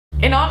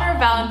In honor of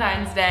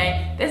Valentine's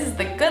Day, this is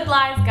the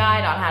GoodLize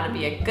guide on how to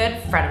be a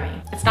good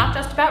frenemy. It's not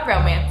just about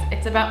romance,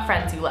 it's about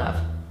friends you love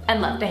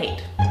and love to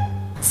hate.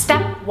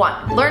 Step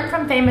 1. Learn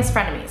from famous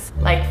frenemies,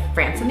 like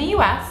France and the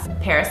US,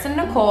 Paris and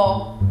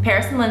Nicole,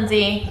 Paris and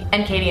Lindsay,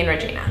 and Katie and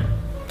Regina.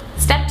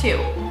 Step 2.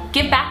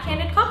 Give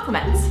backhanded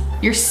compliments.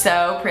 You're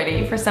so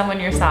pretty for someone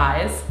your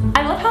size.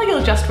 I love how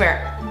you'll just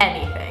wear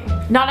anything.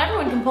 Not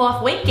everyone can pull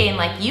off weight gain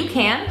like you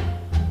can.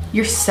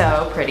 You're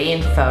so pretty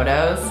in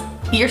photos.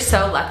 You're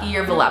so lucky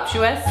you're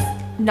voluptuous.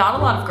 Not a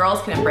lot of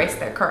girls can embrace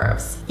their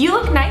curves. You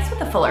look nice with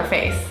a fuller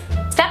face.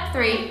 Step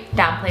 3.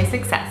 Downplay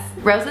success.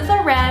 Roses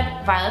are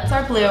red, violets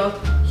are blue.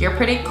 You're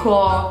pretty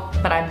cool,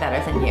 but I'm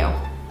better than you.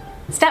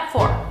 Step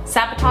 4.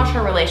 Sabotage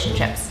her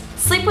relationships.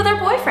 Sleep with her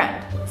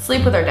boyfriend.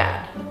 Sleep with her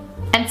dad.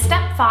 And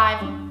step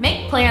 5.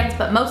 Make plans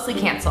but mostly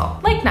cancel,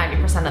 like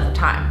 90% of the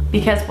time.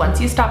 Because once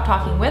you stop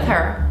talking with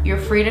her, you're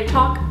free to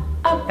talk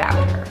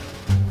about her.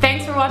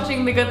 Thanks for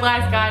watching the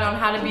GoodLize guide on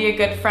how to be a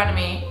good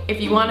frenemy.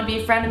 If you want to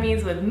be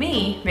frenemies with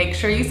me, make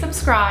sure you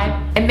subscribe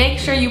and make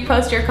sure you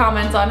post your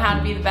comments on how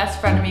to be the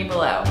best frenemy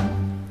below.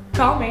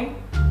 Call me.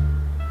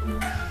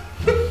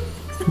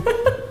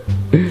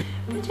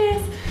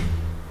 Bitches.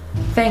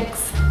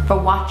 Thanks for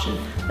watching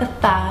the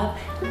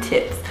 5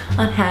 tips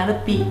on how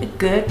to be a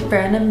good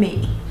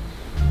frenemy.